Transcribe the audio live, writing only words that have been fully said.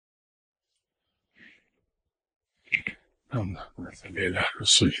بسم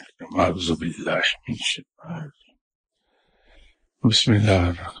اللہ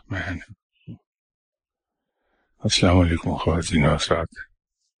الرحمن. السلام علیکم خواتین و حضرات.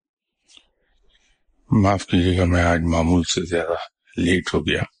 معاف کیجیے گا میں آج معمول سے زیادہ لیٹ ہو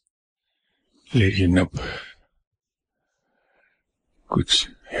گیا، لیکن اب کچھ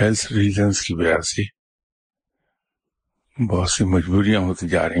ہیلتھ ریزنز کی وجہ سے بہت سی مجبوریاں ہوتی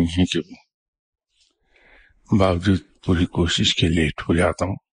جا رہی ہیں کہ باوجود پوری کوشش کے لیٹ ہو جاتا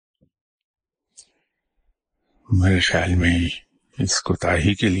ہوں. میرے خیال میں اس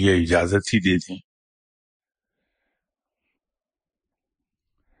کوتاہی کے لیے اجازت ہی دے دیں.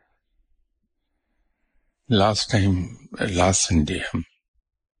 لاسٹ سنڈے ہم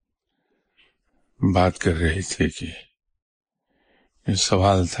بات کر رہے تھے کہ یہ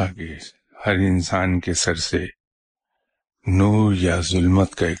سوال تھا کہ ہر انسان کے سر سے نور یا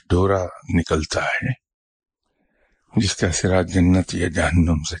ظلمت کا ایک ڈورا نکلتا ہے جس کا سرا جنت یا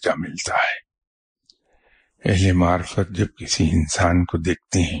جہنم سے جا ملتا ہے. اہل معرفت جب کسی انسان کو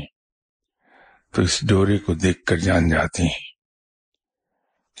دیکھتے ہیں تو اس ڈورے کو دیکھ کر جان جاتے ہیں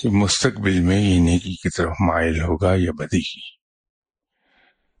کہ مستقبل میں یہ نیکی کی طرف مائل ہوگا یا بدی کی،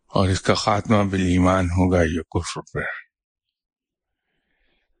 اور اس کا خاتمہ بالایمان ہوگا یا کفر پر.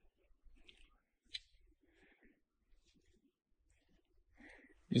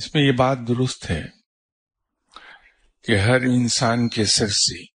 اس میں یہ بات درست ہے کہ ہر انسان کے سر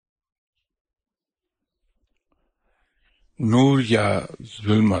سے نور یا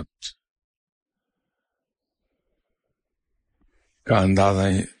ظلمت کا اندازہ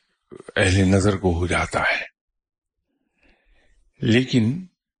اہل نظر کو ہو جاتا ہے، لیکن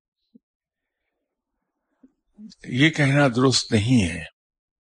یہ کہنا درست نہیں ہے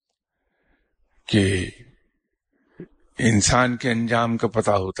کہ انسان کے انجام کا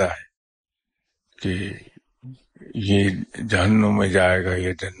پتہ ہوتا ہے کہ یہ جہنم میں جائے گا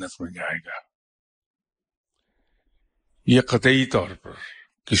یا جنت میں جائے گا. یہ قطعی طور پر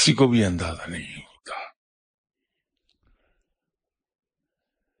کسی کو بھی اندازہ نہیں ہوتا،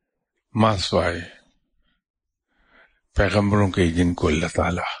 ماسوائے پیغمبروں کے جن کو اللہ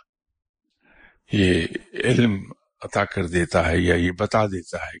تعالی یہ علم عطا کر دیتا ہے یا یہ بتا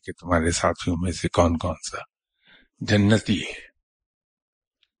دیتا ہے کہ تمہارے ساتھیوں میں سے کون کون سا جنتی ہے.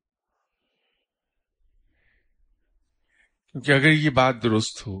 کیونکہ اگر یہ بات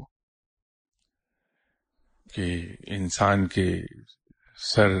درست ہو کہ انسان کے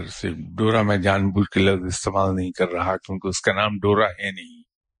سر سے ڈورا، میں جان بوجھ کے لفظ استعمال نہیں کر رہا کیونکہ اس کا نام ڈورا ہے نہیں،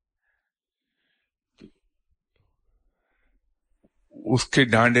 اس کے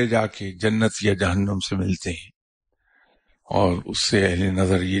ڈانڈے جا کے جنت یا جہنم سے ملتے ہیں، اور اس سے اہل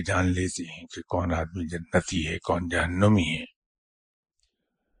نظر یہ جان لیتے ہیں کہ کون آدمی جنتی ہے کون جہنمی ہے.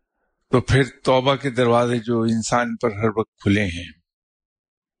 تو پھر توبہ کے دروازے جو انسان پر ہر وقت کھلے ہیں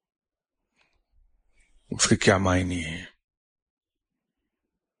اس کے کیا معنی ہیں؟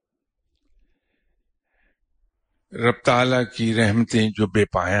 رب تعالیٰ کی رحمتیں جو بے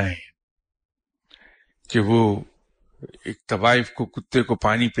پایہ ہیں کہ وہ ایک طوائف کو کتے کو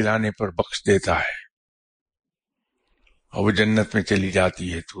پانی پلانے پر بخش دیتا ہے اور وہ جنت میں چلی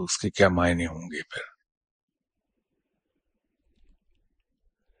جاتی ہے، تو اس کے کیا معنی ہوں گے؟ پھر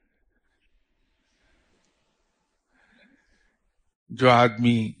جو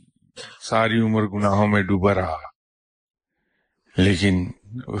آدمی ساری عمر گناہوں میں ڈوبا رہا لیکن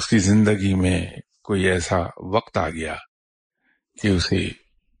اس کی زندگی میں کوئی ایسا وقت آ گیا کہ اسے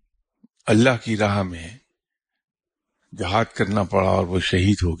اللہ کی راہ میں جہاد کرنا پڑا اور وہ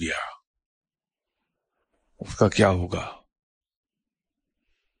شہید ہو گیا، اس کا کیا ہوگا؟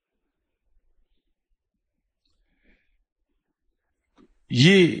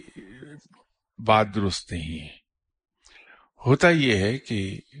 یہ بات درست نہیں ہے. ہوتا یہ ہے کہ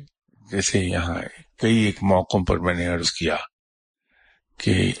جیسے یہاں کئی ایک موقعوں پر میں نے عرض کیا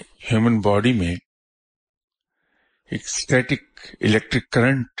کہ ہیومن باڈی میں ایک اسٹیٹک الیکٹرک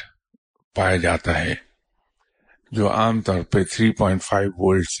کرنٹ پایا جاتا ہے جو عام طور پہ 3.5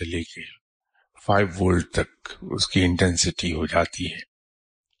 وولٹ سے لے کے 5 وولٹ تک اس کی انٹینسٹی ہو جاتی ہے.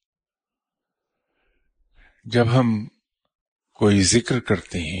 جب ہم کوئی ذکر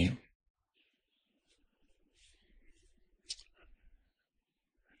کرتے ہیں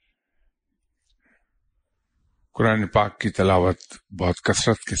قرآن پاک کی تلاوت بہت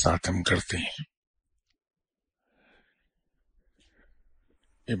کثرت کے ساتھ ہم کرتے ہیں،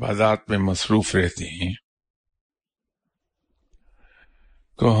 عبادات میں مصروف رہتے ہیں،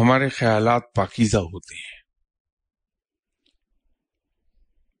 تو ہمارے خیالات پاکیزہ ہوتے ہیں.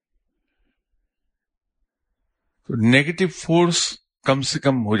 تو نیگیٹو فورس کم سے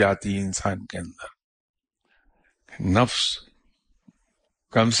کم ہو جاتی ہے انسان کے اندر. نفس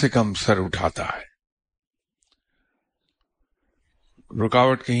کم سے کم سر اٹھاتا ہے،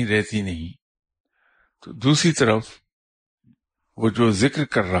 رکاوٹ کہیں رہتی نہیں، تو دوسری طرف وہ جو ذکر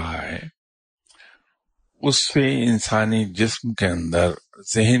کر رہا ہے اس سے انسانی جسم کے اندر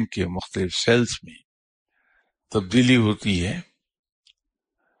ذہن کے مختلف سیلز میں تبدیلی ہوتی ہے.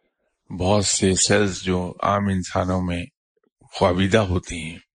 بہت سے سیلز جو عام انسانوں میں خوابیدہ ہوتی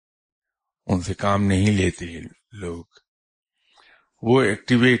ہیں، ان سے کام نہیں لیتے لوگ، وہ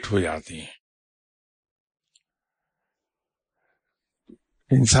ایکٹیویٹ ہو جاتے ہیں.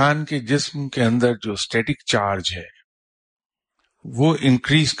 انسان کے جسم کے اندر جو اسٹیٹک چارج ہے وہ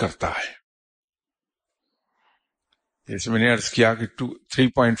انکریز کرتا ہے. جیسے میں نے عرض کیا کہ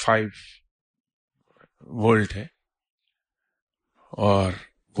 3.5 وولٹ ہے اور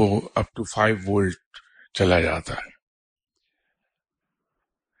وہ اپ ٹو 5 وولٹ چلا جاتا ہے.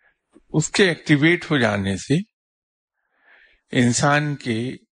 اس کے ایکٹیویٹ ہو جانے سے انسان کے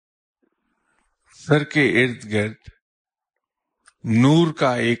سر کے ارد گرد نور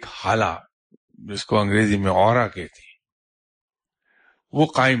کا ایک حالہ، جس کو انگریزی میں اورا کہتے ہیں، وہ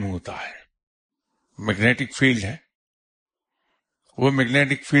قائم ہوتا ہے. میگنیٹک فیلڈ ہے، وہ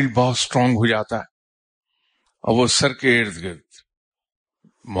میگنیٹک فیلڈ بہت اسٹرانگ ہو جاتا ہے اور وہ سر کے ارد گرد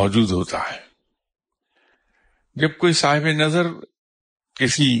موجود ہوتا ہے. جب کوئی صاحب نظر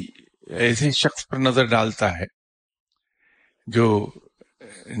کسی ایسے شخص پر نظر ڈالتا ہے جو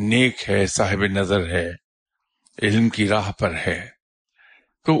نیک ہے، صاحب نظر ہے، علم کی راہ پر ہے،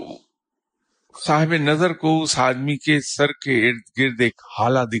 تو صاحب نظر کو اس آدمی کے سر کے ارد گرد ایک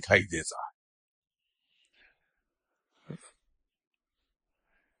حالہ دکھائی دیتا ہے.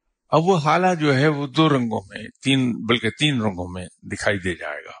 اب وہ حالہ جو ہے وہ 2 رنگوں میں، بلکہ 3 رنگوں میں دکھائی دے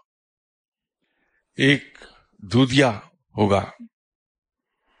جائے گا. ایک دودھیا ہوگا،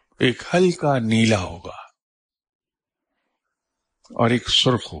 ایک ہلکا نیلا ہوگا اور ایک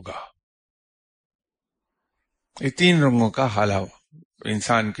سرخ ہوگا. یہ 3 رنگوں کا حالہ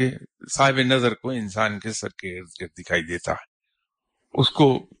انسان کے صاحب نظر کو انسان کے سر کے ارد گرد دکھائی دیتا ہے. اس کو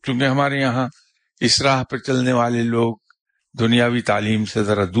چونکہ ہمارے یہاں اس راہ پر چلنے والے لوگ دنیاوی تعلیم سے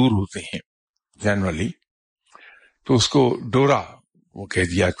ذرا دور ہوتے ہیں جنرلی، تو اس کو ڈورا وہ کہہ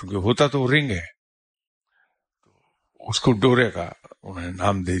دیا، چونکہ ہوتا تو رنگ ہے، اس کو ڈورے کا انہوں نے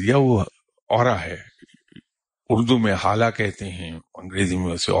نام دے دیا. وہ اورا ہے، اردو میں حالہ کہتے ہیں، انگریزی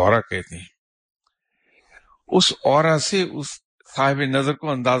میں اسے اورا کہتے ہیں. اس اورا سے اس صاحب نظر کو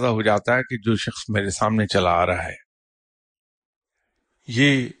اندازہ ہو جاتا ہے کہ جو شخص میرے سامنے چلا آ رہا ہے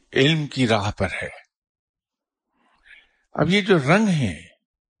یہ علم کی راہ پر ہے. اب یہ جو رنگ ہیں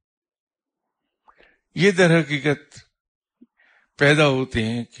یہ در حقیقت پیدا ہوتے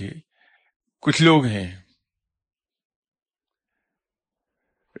ہیں کہ کچھ لوگ ہیں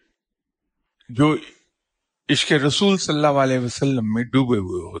جو عشق رسول صلی اللہ علیہ وسلم میں ڈوبے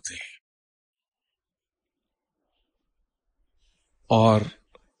ہوئے ہوتے ہیں اور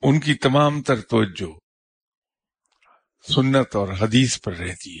ان کی تمام تر توجہ سنت اور حدیث پر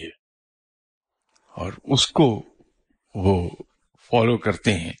رہتی ہے اور اس کو وہ فالو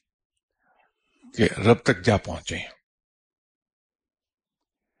کرتے ہیں کہ رب تک جا پہنچے.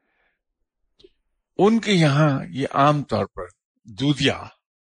 ان کے یہاں یہ عام طور پر دودھیا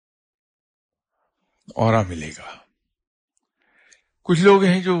اورا ملے گا. کچھ لوگ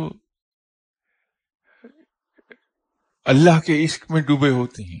ہیں جو اللہ کے عشق میں ڈوبے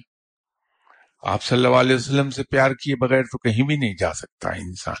ہوتے ہیں. آپ صلی اللہ علیہ وسلم سے پیار کیے بغیر تو کہیں بھی نہیں جا سکتا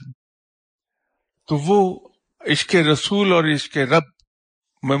انسان. تو وہ عشق رسول اور عشق رب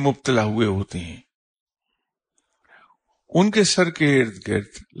میں مبتلا ہوئے ہوتے ہیں. ان کے سر کے ارد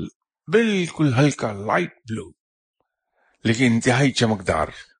گرد بالکل ہلکا لائٹ بلو لیکن انتہائی چمکدار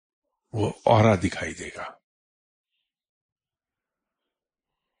وہ اورا دکھائی دے گا.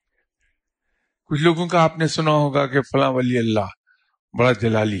 کچھ لوگوں کا آپ نے سنا ہوگا کہ فلاں ولی اللہ بڑا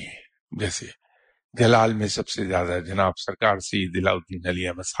جلالی ہے، جیسے جلال میں سب سے زیادہ جناب سرکار سید علاؤالدین علی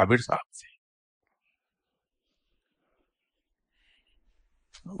احمد صابر صاحب تھے.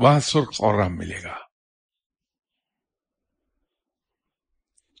 وہاں سرخ اورا ملے گا.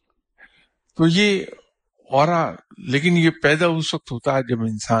 تو یہ اورا، لیکن یہ پیدا اس وقت ہوتا ہے جب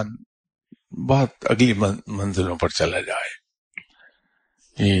انسان بہت اگلی منزلوں پر چلا جائے.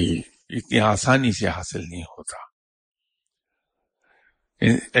 یہ اتنی آسانی سے حاصل نہیں ہوتا.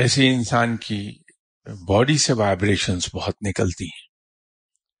 ایسے انسان کی باڈی سے وائبریشنز بہت نکلتی ہیں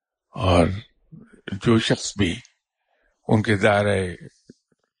اور جو شخص بھی ان کے دائرہ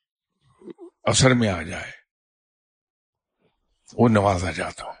اثر میں آ جائے وہ نوازا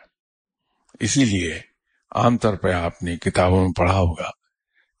جاتا ہے. اسی لیے عام طور پہ آپ نے کتابوں میں پڑھا ہوگا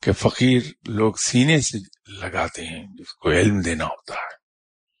کہ فقیر لوگ سینے سے لگاتے ہیں جس کو علم دینا ہوتا ہے.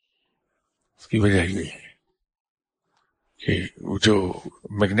 اس کی وجہ یہ ہے کہ وہ جو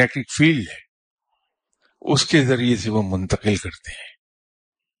میگنیٹک فیلڈ ہے اس کے ذریعے سے وہ منتقل کرتے ہیں.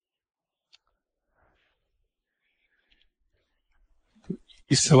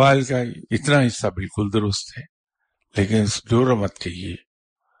 اس سوال کا اتنا حصہ بالکل درست ہے، لیکن ڈورا مت کہیے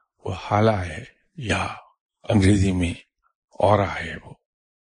وہ حالہ ہے یا انگریزی میں اورا ہے. وہ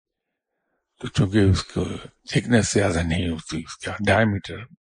تو چونکہ اس کو تھکنس زیادہ نہیں ہوتی، اس کا ڈائمیٹر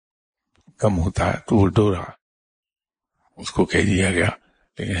کم ہوتا ہے، تو وہ ڈورا اس کو کہہ دیا گیا.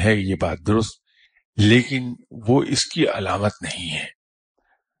 لیکن ہے یہ بات درست، لیکن وہ اس کی علامت نہیں ہے.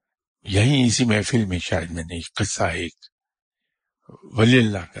 یہیں اسی محفل میں شاید میں نے ایک قصہ ایک ولی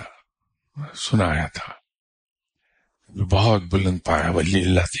اللہ کا سنایا تھا جو بہت بلند پایا ولی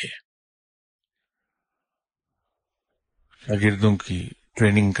اللہ تھے. شاگردوں کی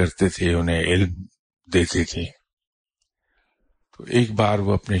ٹریننگ کرتے تھے، انہیں علم دیتے تھے. تو ایک بار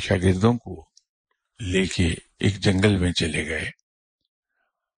وہ اپنے شاگردوں کو لے کے ایک جنگل میں چلے گئے.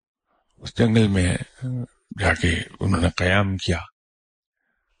 اس جنگل میں جا کے انہوں نے قیام کیا.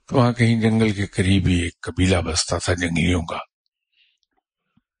 تو وہاں کہیں جنگل کے قریب ہی ایک قبیلہ بستا تھا جنگلیوں کا.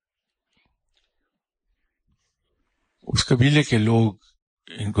 اس قبیلے کے لوگ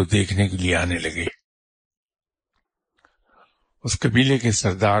ان کو دیکھنے کے لیے آنے لگے. اس قبیلے کے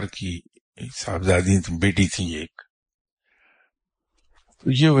سردار کی صاحبزادی بیٹی تھی ایک.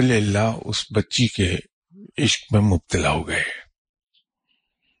 تو یہ ولی اللہ اس بچی کے عشق میں مبتلا ہو گئے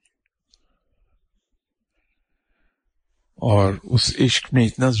اور اس عشق نے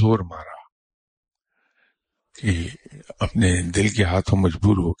اتنا زور مارا کہ اپنے دل کے ہاتھوں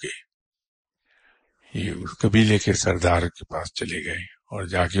مجبور ہو کے یہ اس قبیلے کے سردار کے پاس چلے گئے اور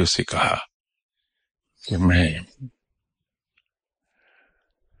جا کے اس سے کہا کہ میں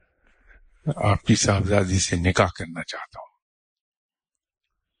آپ کی صاحبزادی سے نکاح کرنا چاہتا ہوں.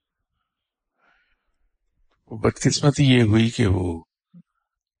 بدقسمتی یہ ہوئی کہ وہ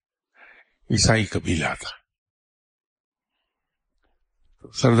عیسائی قبیلہ تھا.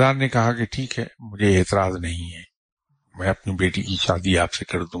 تو سردار نے کہا کہ ٹھیک ہے، مجھے اعتراض نہیں ہے، میں اپنی بیٹی کی شادی آپ سے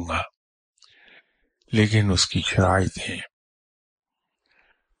کر دوں گا، لیکن اس کی شرائط ہیں.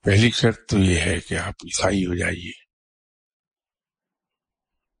 پہلی شرط تو یہ ہے کہ آپ عیسائی ہو جائیے.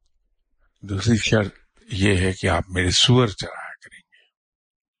 دوسری شرط یہ ہے کہ آپ میرے سور چرایا کریں گے.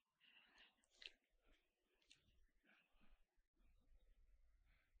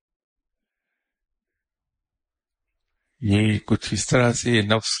 یہ کچھ اس طرح سے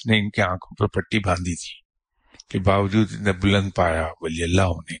نفس نے ان کے آنکھوں پر پٹی باندھی تھی کہ باوجود اتنا بلند پایا ولی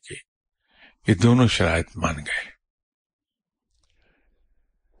اللہ ہونے کے یہ دونوں شرائط مان گئے.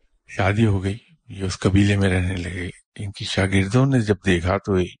 شادی ہو گئی، یہ اس قبیلے میں رہنے لگے. ان کی شاگردوں نے جب دیکھا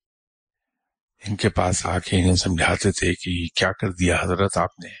تو ان کے پاس آ کے انہیں سمجھاتے تھے کہ یہ کیا کر دیا حضرت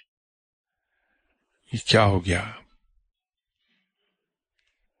آپ نے، یہ کیا ہو گیا.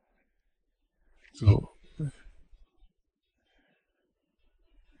 تو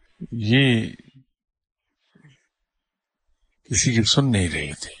یہ کسی کی سن نہیں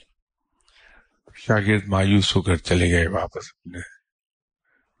رہے تھے. شاگرد مایوس ہو کر چلے گئے واپس اپنے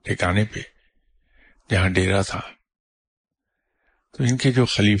ٹھکانے پہ جہاں ڈیرا تھا. تو ان کے جو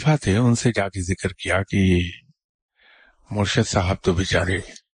خلیفہ تھے ان سے جا کے ذکر کیا کہ یہ مرشد صاحب تو بیچارے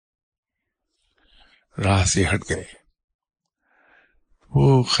راہ سے ہٹ گئے.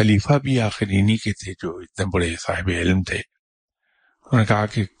 وہ خلیفہ بھی آخر انہی کے تھے جو اتنے بڑے صاحب علم تھے. انہوں نے کہا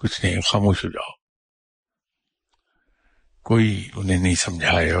کہ کچھ نہیں، خاموش ہو جاؤ. کوئی انہیں نہیں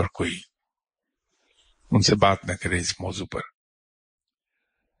سمجھائے اور کوئی ان سے بات نہ کرے اس موضوع پر.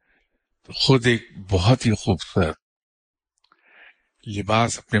 تو خود ایک بہت ہی خوبصورت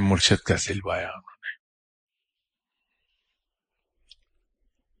لباس اپنے مرشد کا سلوایا انہوں نے،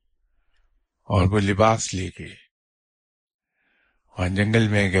 اور وہ لباس لے کے وہاں جنگل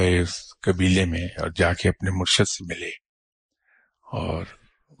میں گئے اس قبیلے میں اور جا کے اپنے مرشد سے ملے اور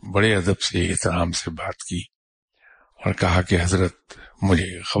بڑے ادب سے احترام سے بات کی اور کہا کہ حضرت مجھے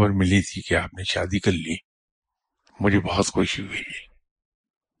خبر ملی تھی کہ آپ نے شادی کر لی، مجھے بہت خوشی ہوئی،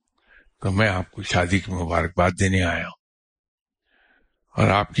 تو میں آپ کو شادی کی مبارکباد دینے آیا ہوں، اور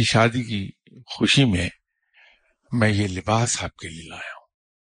آپ کی شادی کی خوشی میں میں یہ لباس آپ کے لیے لایا ہوں.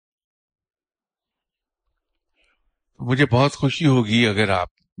 مجھے بہت خوشی ہوگی اگر آپ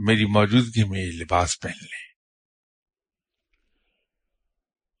میری موجودگی میں یہ لباس پہن لیں.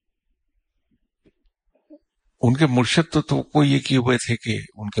 ان کے مرشد تو یہ کیے ہوئے تھے کہ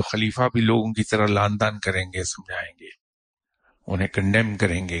ان کے خلیفہ بھی لوگوں کی طرح لان دان کریں گے، سمجھائیں گے، انہیں کنڈیم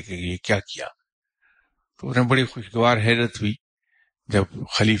کریں گے کہ یہ کیا کیا. تو انہیں بڑی خوشگوار حیرت ہوئی جب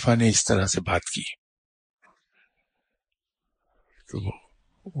خلیفہ نے اس طرح سے بات کی. تو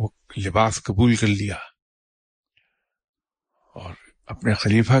وہ لباس قبول کر لیا اور اپنے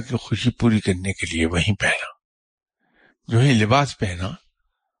خلیفہ کی خوشی پوری کرنے کے لیے وہیں پہنا. جو ہی لباس پہنا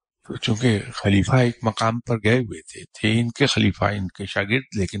تو چونکہ خلیفہ ایک مقام پر گئے ہوئے تھے ان کے خلیفہ ان کے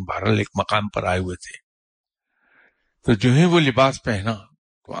شاگرد، لیکن بہرحال ایک مقام پر آئے ہوئے تھے. تو جو ہی وہ لباس پہنا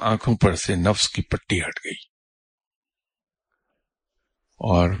تو آنکھوں پر سے نفس کی پٹی ہٹ گئی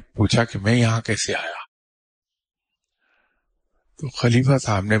اور پوچھا کہ میں یہاں کیسے آیا. تو خلیفہ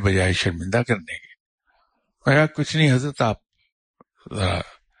صاحب نے بجائے شرمندہ کرنے کے کہا کچھ نہیں حضرت، آپ ذرا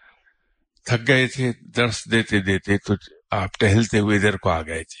تھک گئے تھے درس دیتے دیتے تو آپ ٹہلتے ہوئے ادھر کو آ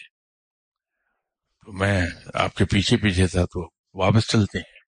گئے تھے، تو میں آپ کے پیچھے پیچھے تھا تو واپس چلتے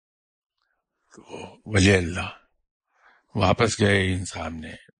ہیں. تو ولی اللہ واپس گئے انسان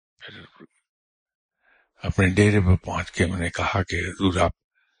نے. پھر اپنے ڈیرے پر پہنچ کے انہوں نے کہا کہ حضور آپ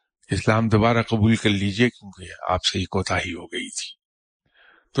اسلام دوبارہ قبول کر لیجئے کیونکہ آپ سے ہی کوتاہی ہو گئی تھی.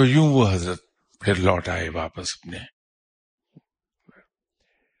 تو یوں وہ حضرت پھر لوٹ آئے واپس اپنے.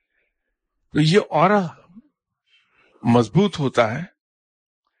 تو یہ اورا مضبوط ہوتا ہے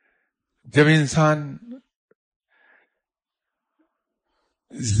جب انسان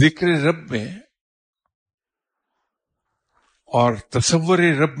ذکر رب میں اور تصور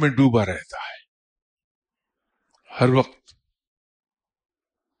رب میں ڈوبا رہتا ہے. ہر وقت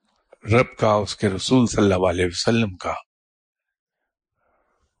رب کا، اس کے رسول صلی اللہ علیہ وسلم کا،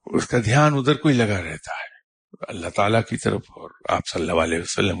 اس کا دھیان ادھر کو ہی لگا رہتا ہے، اللہ تعالیٰ کی طرف اور آپ صلی اللہ علیہ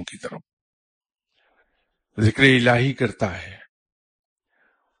وسلم کی طرف. ذکر الہی کرتا ہے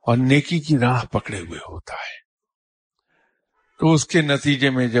اور نیکی کی راہ پکڑے ہوئے ہوتا ہے. تو اس کے نتیجے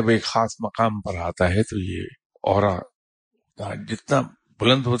میں جب ایک خاص مقام پر آتا ہے تو یہ اورا جتنا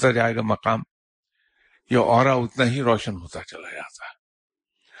بلند ہوتا جائے گا مقام، یہ اورا اتنا ہی روشن ہوتا چلا جاتا ہے.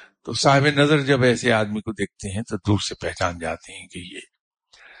 تو صاحب نظر جب ایسے آدمی کو دیکھتے ہیں تو دور سے پہچان جاتے ہیں کہ یہ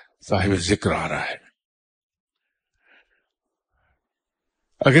صاحب ذکر آ رہا ہے.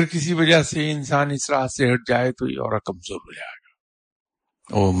 اگر کسی وجہ سے انسان اس راہ سے ہٹ جائے تو یہ اورا کمزور ہو جائے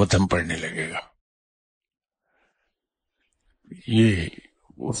گا، وہ مدھم پڑنے لگے گا. یہ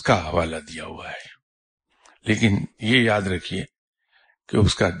اس کا حوالہ دیا ہوا ہے. لیکن یہ یاد رکھیے کہ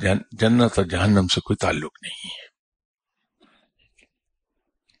اس کا جنت اور جہنم سے کوئی تعلق نہیں ہے.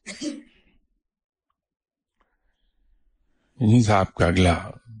 انہی صاحب کا اگلا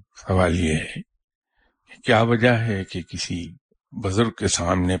سوال یہ ہے کہ کیا وجہ ہے کہ کسی بزرگ کے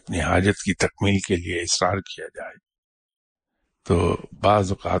سامنے اپنی حاجت کی تکمیل کے لیے اصرار کیا جائے تو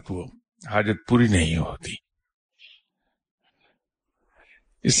بعض اوقات وہ حاجت پوری نہیں ہوتی.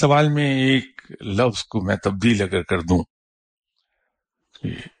 اس سوال میں ایک لفظ کو میں تبدیل اگر کر دوں کہ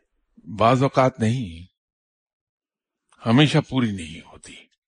بعض اوقات نہیں، ہمیشہ پوری نہیں ہوتی.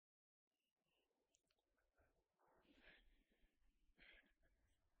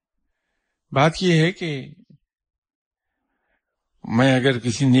 بات یہ ہے کہ میں اگر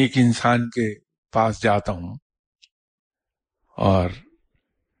کسی نیک انسان کے پاس جاتا ہوں اور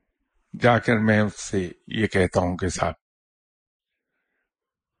جا کر میں اس سے یہ کہتا ہوں کہ صاحب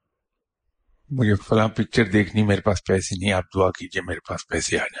مجھے فلاں پکچر دیکھنی، میرے پاس پیسے نہیں، آپ دعا کیجئے میرے پاس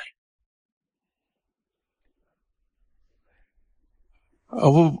پیسے آ جائیں.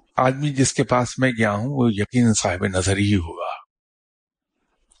 اور وہ آدمی جس کے پاس میں گیا ہوں وہ یقیناً صاحب نظر ہی ہوگا،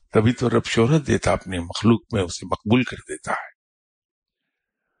 تبھی تو رب شہرت دیتا اپنے مخلوق میں، اسے مقبول کر دیتا ہے.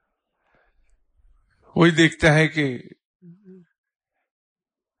 وہی دیکھتا ہے کہ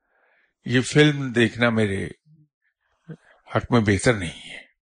یہ فلم دیکھنا میرے حق میں بہتر نہیں ہے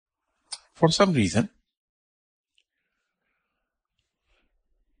فار سم ریزن.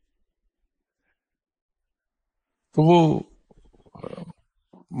 تو وہ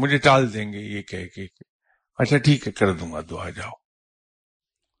مجھے ٹال دیں گے یہ کہہ کے اچھا ٹھیک ہے کر دوں گا دعا جاؤ.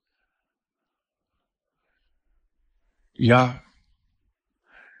 یا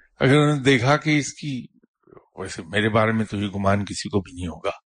اگر انہوں نے دیکھا کہ اس کی، ویسے میرے بارے میں تو یہ گمان کسی کو بھی نہیں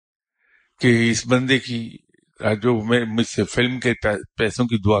ہوگا کہ اس بندے کی جو مجھ سے فلم کے پیسوں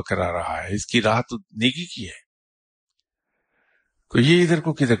کی دعا کرا رہا ہے، اس کی راہ تو نیکی کی ہے، تو یہ ادھر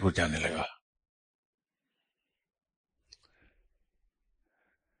کو کدھر کو جانے لگا.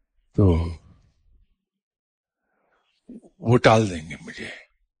 تو وہ ٹال دیں گے مجھے.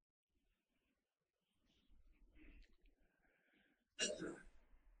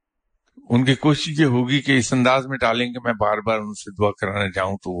 ان کی کوشش یہ ہوگی کہ اس انداز میں ٹالیں کہ میں بار بار ان سے دعا کرانے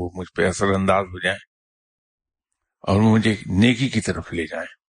جاؤں تو وہ مجھ پہ اثر انداز ہو جائیں اور مجھے نیکی کی طرف لے جائیں.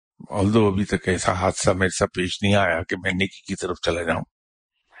 although ابھی تک ایسا حادثہ میرے ساتھ پیش نہیں آیا کہ میں نیکی کی طرف چلا جاؤں،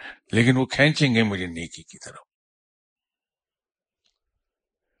 لیکن وہ کھینچیں گے مجھے نیکی کی طرف.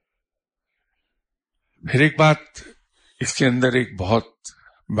 پھر ایک بات اس کے اندر ایک بہت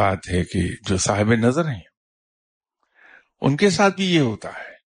بات ہے کہ جو صاحب نظر ہیں ان کے ساتھ بھی یہ ہوتا ہے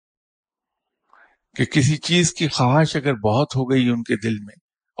کہ کسی چیز کی خواہش اگر بہت ہو گئی ان کے دل میں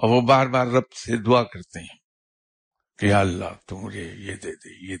اور وہ بار بار رب سے دعا کرتے ہیں کہ یا اللہ تو مجھے یہ دے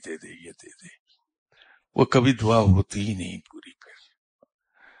دے، یہ دے دے، یہ دے دے، وہ کبھی دعا ہوتی ہی نہیں پوری۔ پھر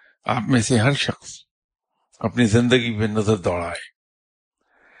آپ میں سے ہر شخص اپنی زندگی پہ نظر دوڑائے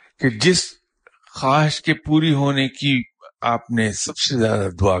کہ جس خواہش کے پوری ہونے کی آپ نے سب سے زیادہ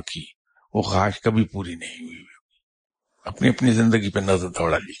دعا کی وہ خواہش کبھی پوری نہیں ہوئی۔ اپنی اپنی زندگی پہ نظر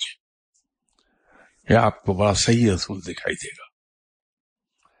دوڑا لیجیے، یہ آپ کو بڑا صحیح اصول دکھائی دے گا۔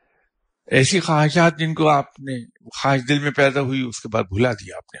 ایسی خواہشات جن کو آپ نے خواہش دل میں پیدا ہوئی اس کے بعد بھلا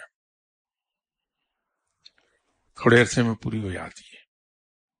دیا آپ نے، تھوڑے عرصے میں پوری ہو جاتی ہے،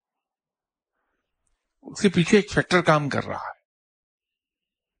 اس کے پیچھے ایک فیکٹر کام کر رہا ہے۔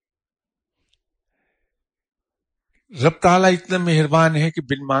 رب تعالیٰ اتنا مہربان ہے کہ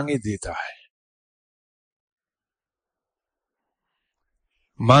بن مانگے دیتا ہے،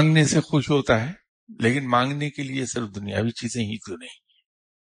 مانگنے سے خوش ہوتا ہے، لیکن مانگنے کے لیے صرف دنیاوی چیزیں ہی تو نہیں،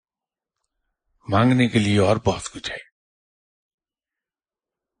 مانگنے کے لیے اور بہت کچھ ہے۔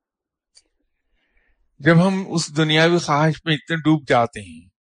 جب ہم اس دنیاوی خواہش میں اتنے ڈوب جاتے ہیں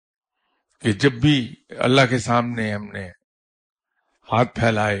کہ جب بھی اللہ کے سامنے ہم نے ہاتھ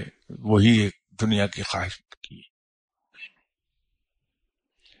پھیلائے وہی ایک دنیا کی خواہش کی،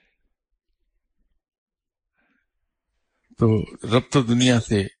 تو رب تو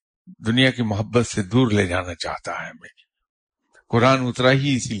دنیا کی محبت سے دور لے جانا چاہتا ہے ہمیں۔ قرآن اترا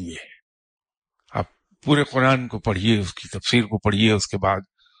ہی اسی لیے ہے۔ آپ پورے قرآن کو پڑھیے، اس کی تفسیر کو پڑھیے، اس کے بعد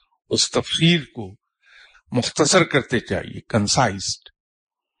اس تفسیر کو مختصر کرتے چاہیے، کنسائزڈ،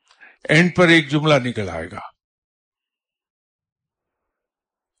 اینڈ پر ایک جملہ نکل آئے گا،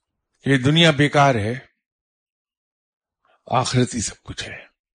 یہ دنیا بیکار ہے، آخرت ہی سب کچھ ہے،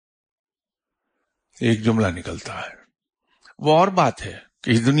 ایک جملہ نکلتا ہے۔ وہ اور بات ہے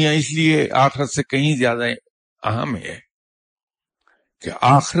کہ یہ دنیا اس لیے آخرت سے کہیں زیادہ اہم ہے کہ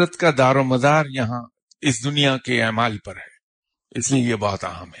آخرت کا دار و مدار یہاں اس دنیا کے اعمال پر ہے، اس لیے یہ بہت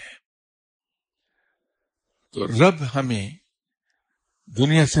اہم ہے۔ تو رب ہمیں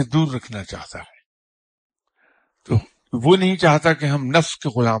دنیا سے دور رکھنا چاہتا ہے، تو وہ نہیں چاہتا کہ ہم نفس کے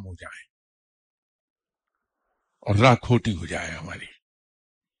غلام ہو جائیں اور راہ کھوٹی ہو جائے ہماری۔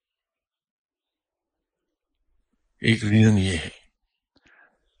 ایک ریزن یہ ہے۔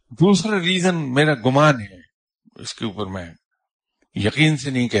 دوسرا ریزن میرا گمان ہے، اس کے اوپر میں یقین سے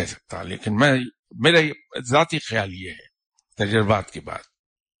نہیں کہہ سکتا، لیکن میرا ذاتی خیال یہ ہے تجربات کے بعد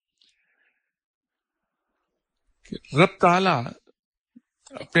کہ رب تعالی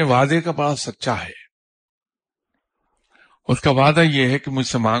اپنے وعدے کا بڑا سچا ہے۔ اس کا وعدہ یہ ہے کہ مجھ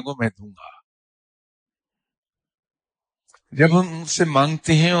سے مانگو میں دوں گا۔ جب ہم ان سے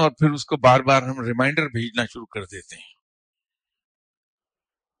مانگتے ہیں اور پھر اس کو بار بار ہم ریمائنڈر بھیجنا شروع کر دیتے ہیں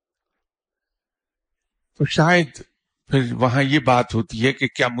تو شاید پھر وہاں یہ بات ہوتی ہے کہ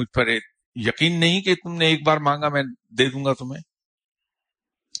کیا مجھ پر یقین نہیں کہ تم نے ایک بار مانگا میں دے دوں گا تمہیں؟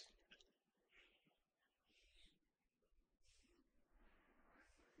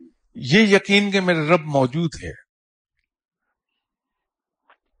 یہ یقین کہ میرا رب موجود ہے،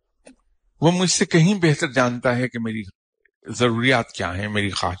 وہ مجھ سے کہیں بہتر جانتا ہے کہ میری ضروریات کیا ہیں، میری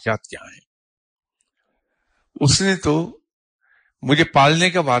خواہشات کیا ہیں۔ اس نے تو مجھے پالنے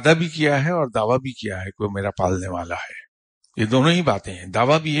کا وعدہ بھی کیا ہے اور دعویٰ بھی کیا ہے کہ وہ میرا پالنے والا ہے۔ یہ دونوں ہی باتیں ہیں،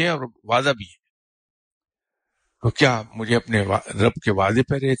 دعویٰ بھی ہے اور وعدہ بھی ہے۔ تو کیا مجھے اپنے رب کے وعدے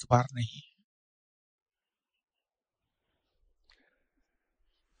پر اعتبار نہیں؟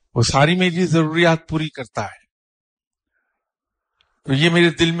 وہ ساری میری ضروریات پوری کرتا ہے، تو یہ میرے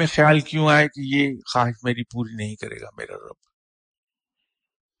دل میں خیال کیوں آئے کہ یہ خواہش میری پوری نہیں کرے گا؟ میرا رب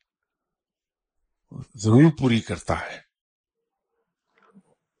ضرور پوری کرتا ہے،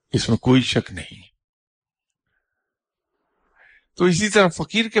 اس میں کوئی شک نہیں۔ تو اسی طرح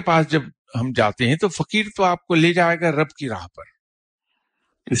فقیر کے پاس جب ہم جاتے ہیں تو فقیر تو آپ کو لے جائے گا رب کی راہ پر،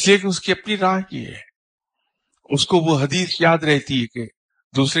 اس لیے کہ اس کی اپنی راہ کی ہے۔ اس کو وہ حدیث یاد رہتی ہے کہ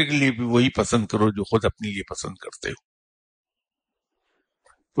دوسرے کے لیے بھی وہی پسند کرو جو خود اپنے لیے پسند کرتے ہو۔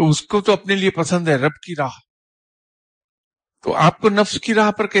 تو اس کو تو اپنے لیے پسند ہے رب کی راہ، تو آپ کو نفس کی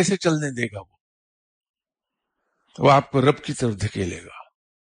راہ پر کیسے چلنے دے گا؟ وہ آپ کو رب کی طرف دھکیلے گا۔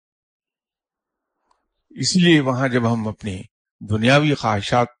 اس لیے وہاں جب ہم اپنی دنیاوی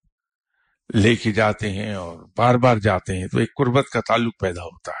خواہشات لے کے جاتے ہیں اور بار بار جاتے ہیں تو ایک قربت کا تعلق پیدا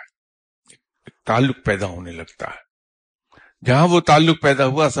ہوتا ہے، ایک تعلق پیدا ہونے لگتا ہے۔ جہاں وہ تعلق پیدا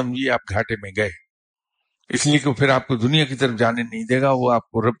ہوا سمجھیے آپ گھاٹے میں گئے، اس لیے کہ پھر آپ کو دنیا کی طرف جانے نہیں دے گا، وہ آپ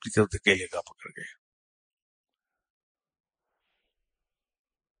کو رب کی طرف دھکیلے گا پکڑ کے۔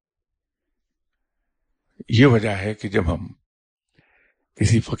 یہ وجہ ہے کہ جب ہم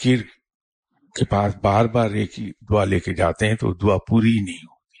کسی فقیر کے پاس بار بار ایک ہی دعا لے کے جاتے ہیں تو دعا پوری ہی نہیں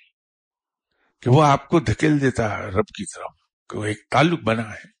ہوتی، کہ وہ آپ کو دھکیل دیتا ہے رب کی طرف، کہ وہ ایک تعلق بنا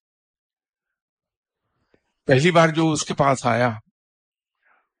ہے. پہلی بار جو اس کے پاس آیا،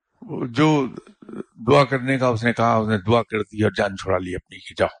 جو دعا کرنے کا اس نے کہا، اس نے دعا کر دی اور جان چھڑا لی اپنی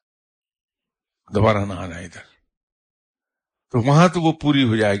کہ جاؤ دوبارہ نہ آنا ادھر. تو وہاں تو وہ پوری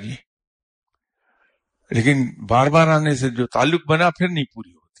ہو جائے گی، لیکن بار بار آنے سے جو تعلق بنا پھر نہیں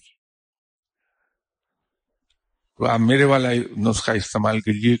پوری ہوتی. تو آپ میرے والا نسخہ استعمال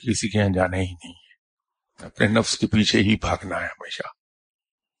کیجیے، کسی کے یہاں جانا ہی نہیں ہے، اپنے نفس کے پیچھے ہی بھاگنا ہے ہمیشہ.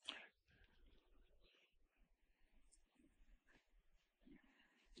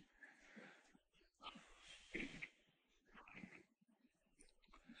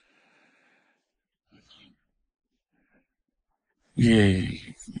 یہ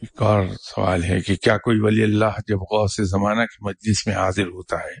ایک اور سوال ہے کہ کیا کوئی ولی اللہ جب غوث زمانہ کی مجلس میں حاضر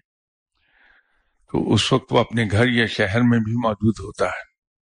ہوتا ہے تو اس وقت وہ اپنے گھر یا شہر میں بھی موجود ہوتا ہے؟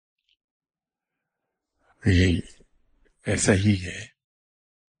 یہی ایسا ہی ہے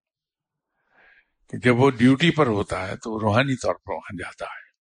کہ جب وہ ڈیوٹی پر ہوتا ہے تو روحانی طور پر وہاں جاتا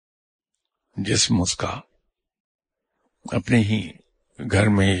ہے، جسم اس کا اپنے ہی گھر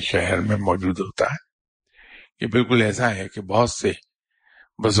میں شہر میں موجود ہوتا ہے. یہ بالکل ایسا ہے کہ بہت سے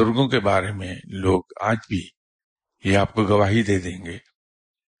بزرگوں کے بارے میں لوگ آج بھی یہ آپ کو گواہی دے دیں گے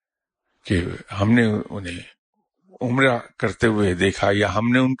کہ ہم نے انہیں عمرہ کرتے ہوئے دیکھا یا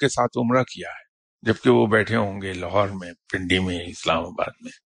ہم نے ان کے ساتھ عمرہ کیا ہے، جبکہ وہ بیٹھے ہوں گے لاہور میں، پنڈی میں، اسلام آباد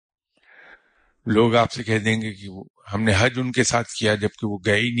میں. لوگ آپ سے کہہ دیں گے کہ ہم نے حج ان کے ساتھ کیا، جبکہ وہ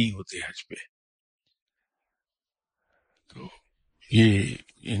گئے ہی نہیں ہوتے حج پہ. تو یہ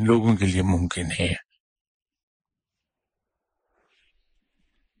ان لوگوں کے لیے ممکن ہے.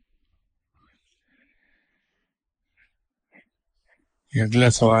 اگلا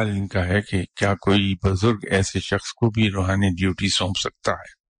سوال ان کا ہے کہ کیا کوئی بزرگ ایسے شخص کو بھی روحانی ڈیوٹی سونپ سکتا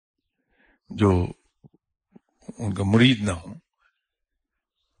ہے جو ان کا مرید نہ ہو؟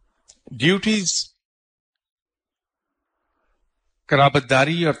 ڈیوٹیز قرابت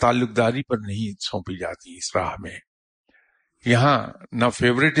داری اور تعلق داری پر نہیں سونپی جاتی اس راہ میں. یہاں نہ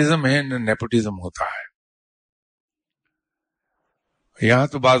فیوریٹزم ہے نہ نیپوٹزم ہوتا ہے. یہاں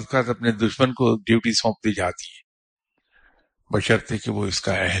تو بعض اوقات اپنے دشمن کو ڈیوٹی سونپ دی جاتی ہے بشرطے کہ وہ اس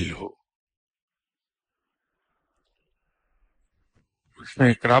کا اہل ہو. اس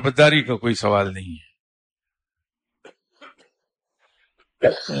میں قرابت داری کا کوئی سوال نہیں ہے.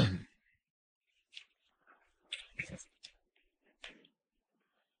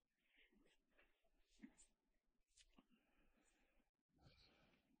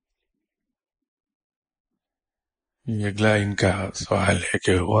 یہ اگلا ان کا سوال ہے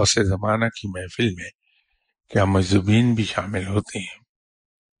کہ غوث زمانہ کی محفل میں کیا مجذوبین بھی شامل ہوتے ہیں؟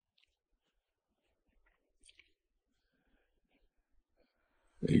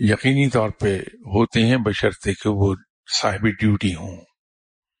 یقینی طور پہ ہوتے ہیں، بشرطے کہ وہ صاحب ڈیوٹی ہوں.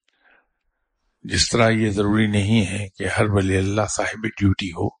 جس طرح یہ ضروری نہیں ہے کہ ہر ولی اللہ صاحب ڈیوٹی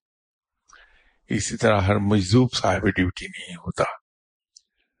ہو، اسی طرح ہر مجذوب صاحب ڈیوٹی نہیں ہوتا.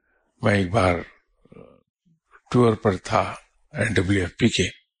 میں ایک بار ٹور پر تھا NWFP کے،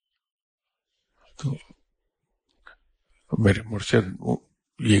 تو میرے مرشد،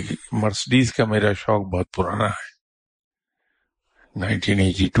 یہ مرسڈیز کا میرا شوق بہت پرانا ہے،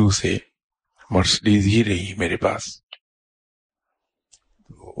 1982 سے مرسڈیز ہی رہی میرے پاس.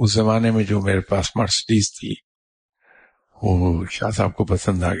 اس زمانے میں جو میرے پاس مرسڈیز تھی وہ شاہ صاحب کو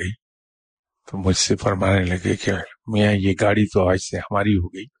پسند آ گئی، تو مجھ سے فرمانے لگے کہ میاں یہ گاڑی تو آج سے ہماری ہو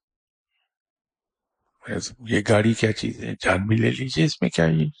گئی. یہ گاڑی کیا چیز ہے، جان بھی لے لیجیے، اس میں کیا،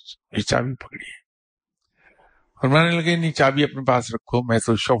 یہ چابی پکڑی ہے. فرمانے لگے نہیں، چابی اپنے پاس رکھو، میں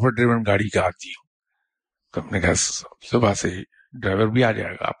تو شوفر ڈریون گاڑی کا آتی ہوں. تو ہم نے کہا صبح سے ڈرائیور بھی آ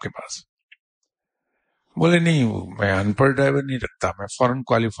جائے گا آپ کے پاس. بولے نہیں، وہ میں ان پڑھ ڈرائیور نہیں رکھتا، میں فورن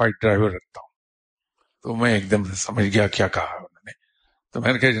کوالیفائڈ ڈرائیور رکھتا ہوں. تو میں ایک دم سے سمجھ گیا کیا کہا انہوں نے. تو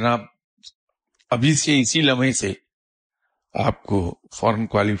میں نے کہا جناب ابھی سے اسی لمحے سے آپ کو فورن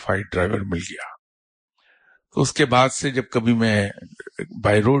کوالیفائڈ ڈرائیور مل گیا. تو اس کے بعد سے جب کبھی میں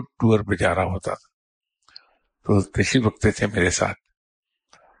بائی روڈ ٹور پہ جا رہا ہوتا تھا تو تشریف رکھتے تھے میرے ساتھ.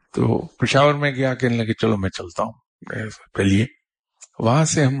 تو پشاور میں گیا، کہنے لگے چلو میں چلتا ہوں پہلے. وہاں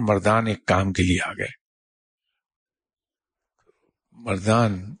سے ہم مردان ایک کام کے لیے آ گئے.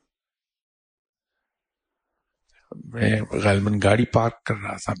 مردان میں غالباً گاڑی پارک کر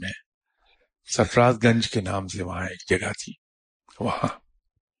رہا تھا، میں سرفراز گنج کے نام سے وہاں ایک جگہ تھی، وہاں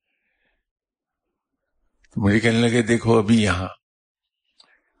تو مجھے کہنے لگے دیکھو ابھی یہاں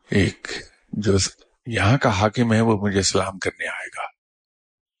ایک جو یہاں کا حاکم ہے وہ مجھے سلام کرنے آئے گا.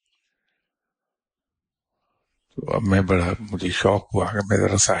 تو اب مجھے شوق ہوا کہ میں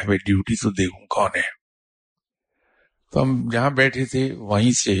ذرا صاحب ڈیوٹی تو دیکھوں کون ہے. تو ہم جہاں بیٹھے تھے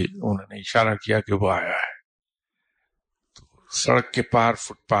وہیں سے انہوں نے اشارہ کیا کہ وہ آیا ہے. تو سڑک کے پار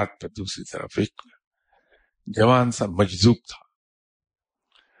فٹ پاتھ پر دوسری طرف ایک جوان سا مجذوب تھا،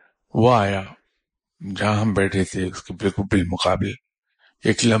 وہ آیا جہاں ہم بیٹھے تھے اس کے بالکل بالمقابل.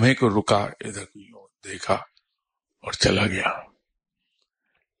 ایک لمحے کو رکا، ادھر دیکھا اور چلا گیا.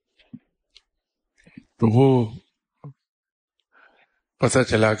 تو وہ پتہ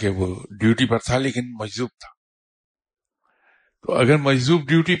چلا کہ وہ ڈیوٹی پر تھا لیکن مجذوب تھا. تو اگر مجذوب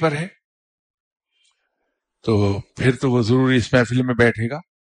ڈیوٹی پر ہے تو پھر تو وہ ضرور اس محفل میں بیٹھے گا،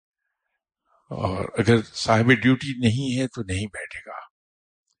 اور اگر صاحب ڈیوٹی نہیں ہے تو نہیں بیٹھے گا.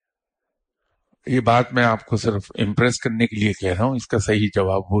 یہ بات میں آپ کو صرف امپریس کرنے کے لیے کہہ رہا ہوں. اس کا صحیح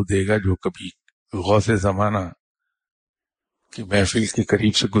جواب وہ دے گا جو کبھی غوث زمانہ کی محفل کے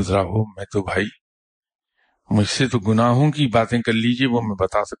قریب سے گزرا ہو. میں تو بھائی مجھ سے تو گناہوں کی باتیں کر لیجئے، وہ میں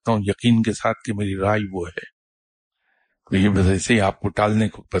بتا سکتا ہوں یقین کے ساتھ کہ میری رائے وہ ہے. تو یہ بس ایسے ہی آپ کو ٹالنے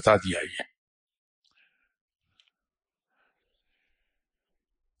کو بتا دیا.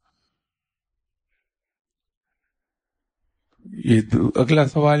 یہ اگلا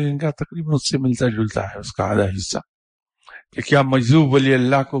سوال ان کا تقریباً اس سے ملتا جلتا ہے، اس کا آدھا حصہ، کہ کیا مجذوب ولی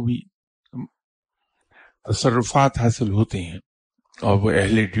اللہ کو بھی تصرفات حاصل ہوتے ہیں اور وہ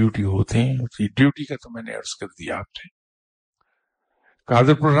اہل ڈیوٹی ہوتے ہیں؟ ڈیوٹی کا تو میں نے عرض کر دیا آپ سے.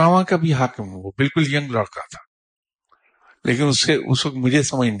 قادر پروراواں کا بھی حاکم، وہ بالکل ینگ لڑکا تھا لیکن اس وقت مجھے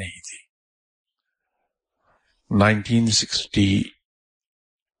سمجھ نہیں تھی.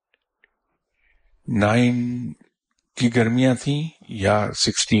 1969 کی گرمیاں تھیں یا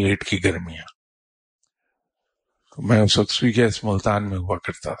 68 کی گرمیاں. تو میں اس وقت سوئی گیس ملتان میں ہوا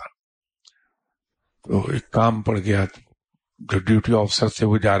کرتا تھا. تو ایک کام پڑ گیا، جو ڈیوٹی آفیسر تھے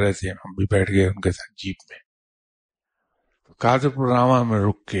وہ جا رہے تھے، ہم بھی بیٹھ گئے ان کے ساتھ جیپ میں. تو قادر پروراواں میں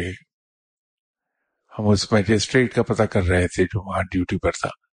رک کے ہم اس میجسٹریٹ کا پتہ کر رہے تھے جو وہاں ڈیوٹی پر تھا.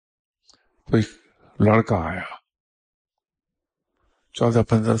 تو ایک لڑکا آیا،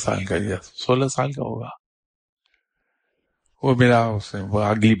 14-15 سال کا یا 16 سال کا ہوگا. وہ ملا، اس نے وہ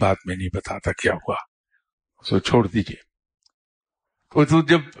اگلی بات میں نہیں بتاتا کیا ہوا، اسے چھوڑ دیجئے. تو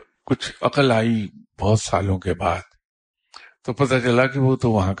جب کچھ عقل آئی بہت سالوں کے بعد تو پتہ چلا کہ وہ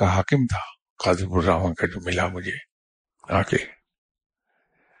تو وہاں کا حاکم تھا، قاضی پروراواں کا، جو ملا مجھے آ کے.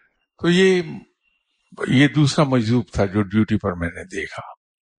 تو یہ دوسرا مجذوب تھا جو ڈیوٹی پر میں نے دیکھا.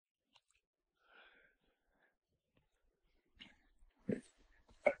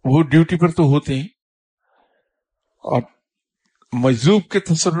 وہ ڈیوٹی پر تو ہوتے ہیں، اور مجذوب کے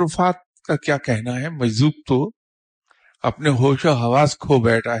تصرفات کا کیا کہنا ہے؟ مجذوب تو اپنے ہوش و حواس کھو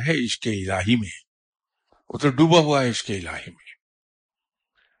بیٹھا ہے عشق الہی میں، وہ تو ڈوبا ہوا ہے عشق الہی میں.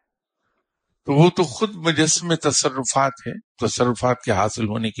 تو وہ تو خود مجسم تصرفات ہے. تصرفات کے حاصل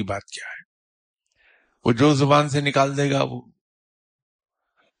ہونے کی بات کیا ہے؟ وہ جو زبان سے نکال دے گا وہ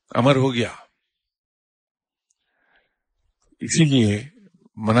امر ہو گیا. اسی لیے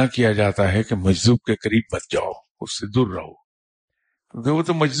منع کیا جاتا ہے کہ مجذوب کے قریب مت جاؤ، اس سے دور رہو، کیونکہ وہ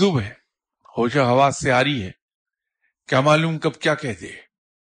تو مجذوب ہے، ہوش و حواس سے آری ہے، کیا معلوم کب کیا کہہ دے.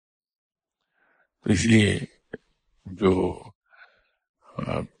 تو اس لیے جو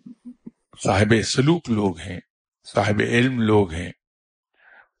صاحب سلوک لوگ ہیں، صاحب علم لوگ ہیں،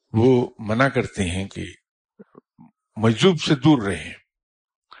 وہ منع کرتے ہیں کہ مجذوب سے دور رہیں.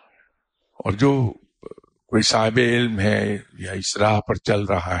 اور جو کوئی صاحب علم ہے یا اس راہ پر چل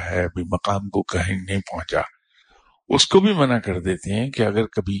رہا ہے، ابھی مقام کو کہیں نہیں پہنچا، اس کو بھی منع کر دیتے ہیں کہ اگر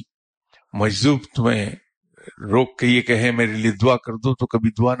کبھی مجذوب تمہیں روک کے یہ کہے میرے لیے دعا کر دو تو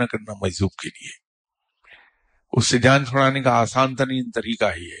کبھی دعا نہ کرنا مجذوب کے لیے. اس سے جان چھڑانے کا آسان ترین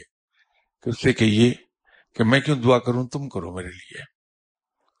طریقہ ہی ہے کہ اس سے کہیے کہ میں کیوں دعا کروں، تم کرو میرے لیے.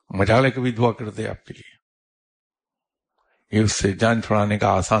 مجال ہے کبھی دعا کر دے آپ کے لیے، یہ اس سے جان چھڑانے کا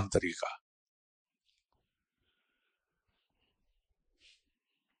آسان طریقہ.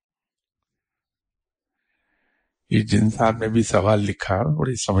 یہ جن صاحب نے بھی سوال لکھا،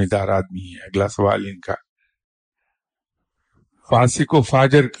 بڑے سمجھدار آدمی ہے. اگلا سوال ان کا، فاسق و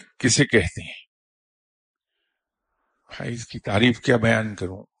فاجر کسے کہتے ہیں؟ بھائی اس کی تعریف کیا بیان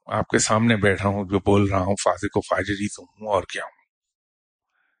کروں، آپ کے سامنے بیٹھا ہوں جو بول رہا ہوں، فاسق و فاجر ہی تو ہوں اور کیا ہوں.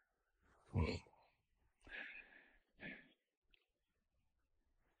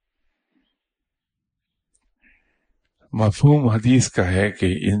 مفہوم حدیث کا ہے کہ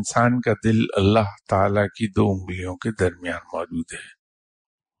انسان کا دل اللہ تعالی کی 2 انگلیوں کے درمیان موجود ہے.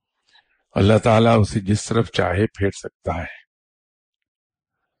 اللہ تعالیٰ اسے جس طرف چاہے پھیر سکتا ہے.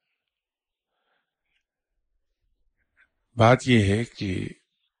 بات یہ ہے کہ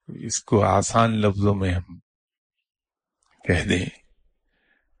اس کو آسان لفظوں میں ہم کہہ دیں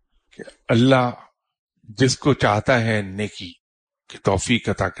کہ اللہ جس کو چاہتا ہے نیکی کی توفیق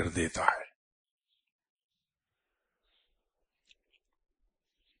عطا کر دیتا ہے.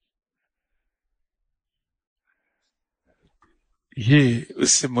 یہ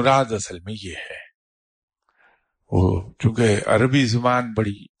اس سے مراد اصل میں یہ ہے. وہ چونکہ عربی زبان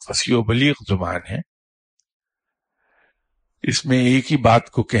بڑی فصیح و بلیغ زبان ہے، اس میں ایک ہی بات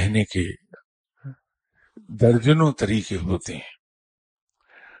کو کہنے کے درجنوں طریقے ہوتے ہیں،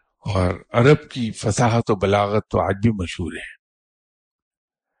 اور عرب کی فصاحت و بلاغت تو آج بھی مشہور ہے.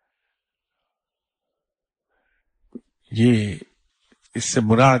 یہ اس سے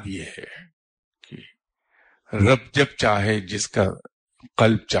مراد یہ ہے کہ رب جب چاہے جس کا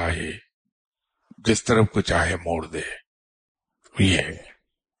قلب چاہے جس طرف کو چاہے موڑ دے. یہ ہے.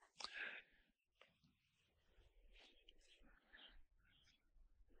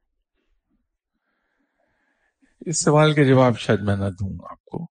 اس سوال کا جواب شاید میں نہ دوں آپ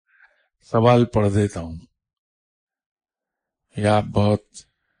کو. سوال پڑھ دیتا ہوں، یا آپ بہت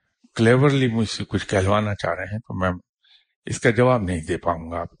کلیورلی مجھ سے کچھ کہلوانا چاہ رہے ہیں تو میں اس کا جواب نہیں دے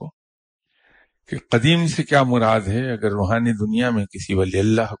پاؤں گا آپ کو کہ قدیم سے کیا مراد ہے. اگر روحانی دنیا میں کسی ولی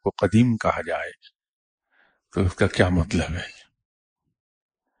اللہ کو قدیم کہا جائے تو اس کا کیا مطلب ہے،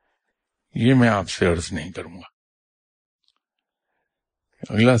 یہ میں آپ سے عرض نہیں کروں گا.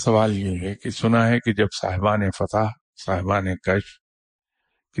 اگلا سوال یہ ہے کہ سنا ہے کہ جب صاحبان فتح، صاحبان کشف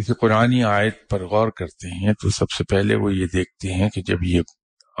کسی قرآنی آیت پر غور کرتے ہیں تو سب سے پہلے وہ یہ دیکھتے ہیں کہ جب یہ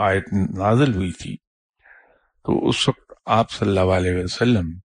آیت نازل ہوئی تھی تو اس وقت آپ صلی اللہ علیہ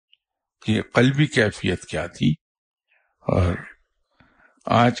وسلم کی قلبی کیفیت کیا تھی، اور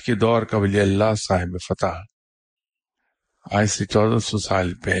آج کے دور کا ولی اللہ صاحب فتح آج سے 1400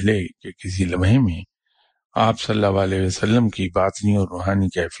 سال پہلے کے کسی لمحے میں آپ صلی اللہ علیہ وسلم کی باطنی اور روحانی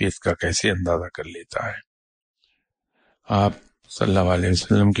کیفیت کا کیسے اندازہ کر لیتا ہے. آپ صلی اللہ علیہ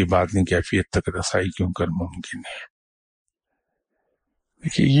وسلم کی باطنی کیفیت تک رسائی کیوں کر ممکن ہے.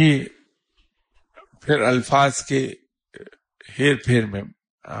 دیکھیے، یہ پھر الفاظ کے ہیر پھیر میں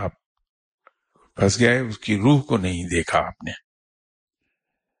آپ پھنس گئے، اس کی روح کو نہیں دیکھا آپ نے.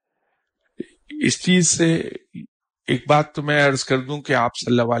 اس چیز سے ایک بات تو میں عرض کر دوں کہ آپ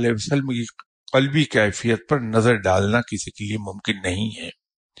صلی اللہ علیہ وسلم کی قلبی کیفیت پر نظر ڈالنا کسی کے لیے ممکن نہیں ہے.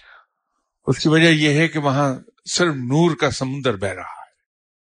 اس کی وجہ یہ ہے کہ وہاں صرف نور کا سمندر بہ رہا ہے.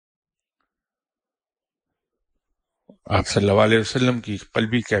 آپ صلی اللہ علیہ وسلم کی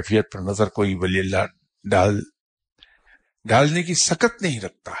قلبی کیفیت پر نظر کوئی ولی اللہ ڈالنے کی سکت نہیں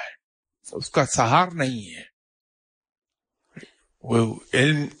رکھتا ہے، اس کا سہار نہیں ہے. وہ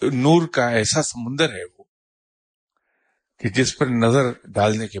علم نور کا ایسا سمندر ہے وہ کہ جس پر نظر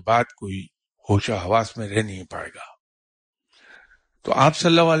ڈالنے کے بعد کوئی ہوش و حواس میں رہ نہیں پائے گا. تو آپ صلی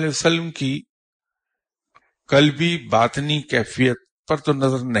اللہ علیہ وسلم کی قلبی باطنی کیفیت پر تو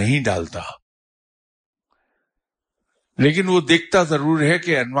نظر نہیں ڈالتا، لیکن وہ دیکھتا ضرور ہے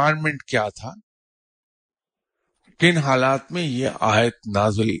کہ انوائرمنٹ کیا تھا، کن حالات میں یہ آیت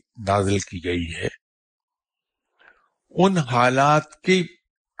نازل کی گئی ہے. ان حالات کے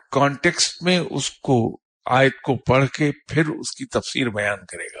کانٹیکسٹ میں اس کو آیت کو پڑھ کے پھر اس کی تفسیر بیان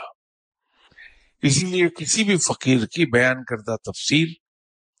کرے گا. اسی لیے کسی بھی فقیر کی بیان کردہ تفسیر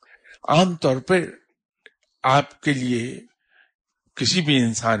عام طور پہ آپ کے لیے، کسی بھی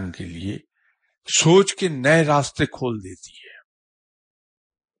انسان کے لیے سوچ کے نئے راستے کھول دیتی ہے.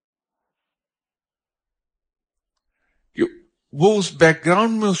 وہ اس بیک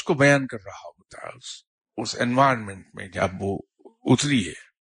گراؤنڈ میں اس کو بیان کر رہا ہوتا ہے، اس انوائرمنٹ میں جب وہ اتری ہے.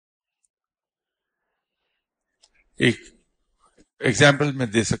 ایک ایگزامپل میں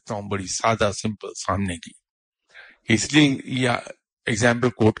دے سکتا ہوں بڑی سادہ سمپل سامنے کی، اس لیے یہ ایگزامپل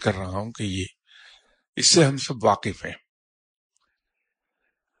کوٹ کر رہا ہوں کہ یہ اس سے ہم سب واقف ہیں.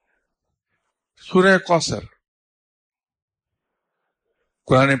 سورہ کوثر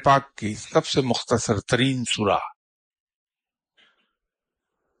قرآن پاک کی سب سے مختصر ترین سورہ،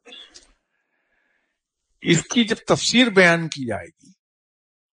 اس کی جب تفسیر بیان کی جائے گی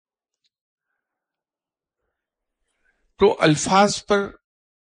تو الفاظ پر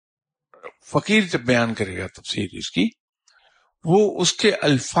فقیر جب بیان کرے گا تفسیر اس کی، وہ اس کے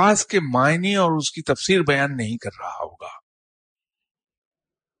الفاظ کے معنی اور اس کی تفسیر بیان نہیں کر رہا ہوگا،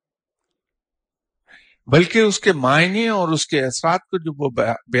 بلکہ اس کے معنی اور اس کے اثرات کو جب وہ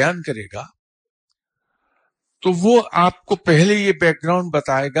بیان کرے گا تو وہ آپ کو پہلے یہ بیک گراؤنڈ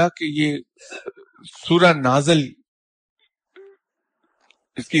بتائے گا کہ یہ سورہ نازل،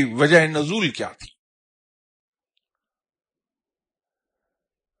 اس کی وجہ نزول کیا تھی.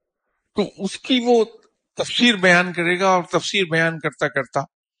 تو اس کی وہ تفسیر بیان کرے گا، اور تفسیر بیان کرتا کرتا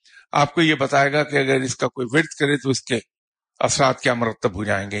آپ کو یہ بتائے گا کہ اگر اس کا کوئی ورد کرے تو اس کے اثرات کیا مرتب ہو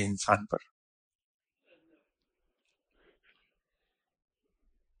جائیں گے انسان پر.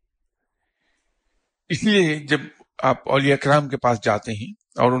 اس لیے جب آپ اولیاء کرام کے پاس جاتے ہیں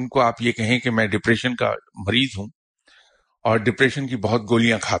اور ان کو آپ یہ کہیں کہ میں ڈپریشن کا مریض ہوں اور ڈپریشن کی بہت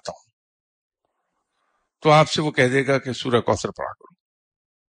گولیاں کھاتا ہوں، تو آپ سے وہ کہہ دے گا کہ سورہ کوثر پڑھا کرو.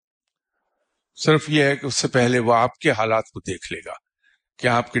 صرف یہ ہے کہ اس سے پہلے وہ آپ کے حالات کو دیکھ لے گا کہ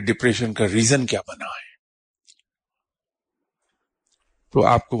آپ کے ڈپریشن کا ریزن کیا بنا ہے، تو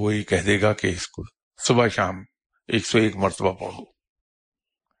آپ کو وہی کہہ دے گا کہ اس کو صبح شام 101 مرتبہ پڑھو.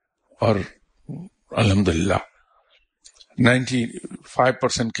 اور الحمدللہ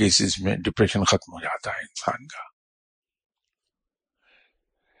 95% کیسز میں ڈپریشن ختم ہو جاتا ہے انسان کا.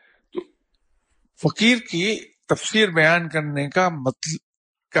 تو فقیر کی تفسیر بیان کرنے کا مطلب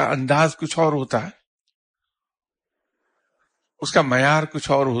کا انداز کچھ اور ہوتا ہے، اس کا معیار کچھ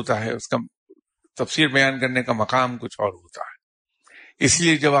اور ہوتا ہے، اس کا تفسیر بیان کرنے کا مقام کچھ اور ہوتا ہے. اس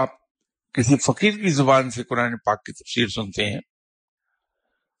لیے جب آپ کسی فقیر کی زبان سے قرآن پاک کی تفسیر سنتے ہیں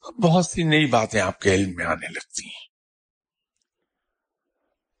تو بہت سی نئی باتیں آپ کے علم میں آنے لگتی ہیں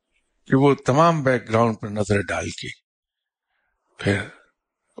کہ وہ تمام بیک گراؤنڈ پر نظر ڈال کے پھر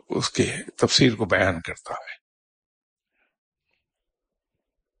اس کے تفسیر کو بیان کرتا ہے.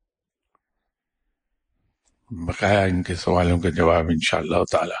 بقایا ان کے سوالوں کا جواب انشاءاللہ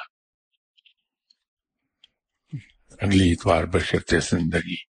تعالی اگلی اتوار بشرط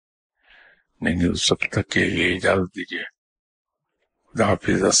زندگی نہیں. اس وقت تک کے لیے اجازت دیجیے. خدا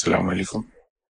حافظ. السلام علیکم.